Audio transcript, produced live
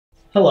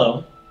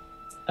Hello.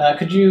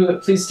 Could you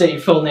please state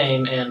your full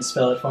name and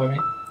spell it for me?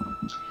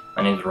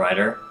 My name's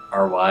Ryder,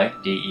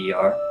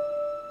 R-Y-D-E-R.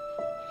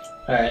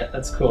 Alright,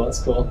 that's cool,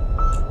 that's cool.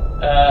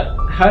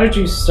 How did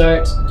you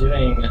start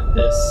doing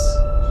this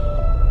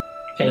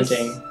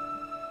painting?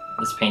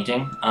 This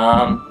painting?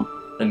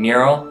 The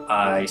mural,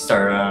 I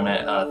started on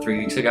it 3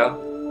 weeks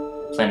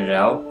ago. Planned it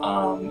out.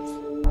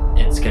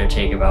 It's gonna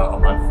take about a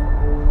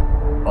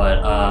month.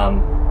 But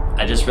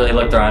I just really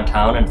looked around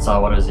town and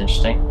saw what was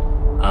interesting.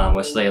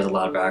 Westerly has a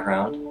lot of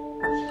background.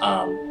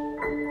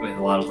 We have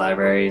a lot of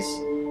libraries,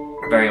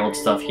 very old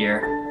stuff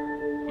here.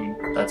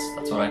 That's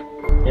what I...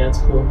 Yeah, that's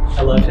cool.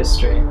 I love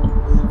history.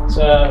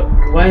 So,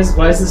 why is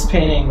this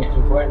painting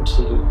important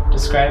to you?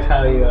 Describe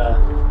how you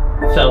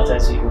felt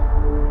as you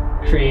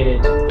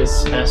created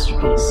this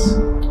masterpiece.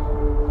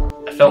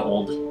 I felt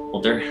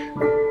older,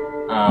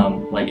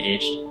 like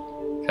aged,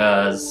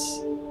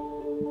 because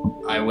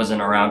I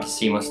wasn't around to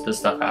see most of this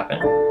stuff happen.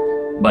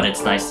 But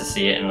it's nice to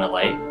see it in the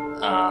light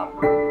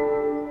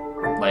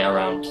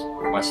around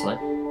Westerly.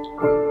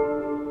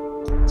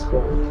 That's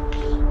cool.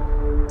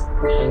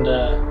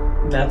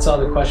 And that's all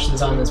the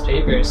questions on this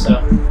paper, so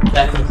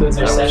that concludes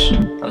our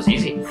session. That was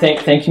easy.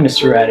 Thank you,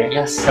 Mr. Ryder.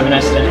 Yes. Have a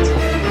nice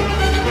day.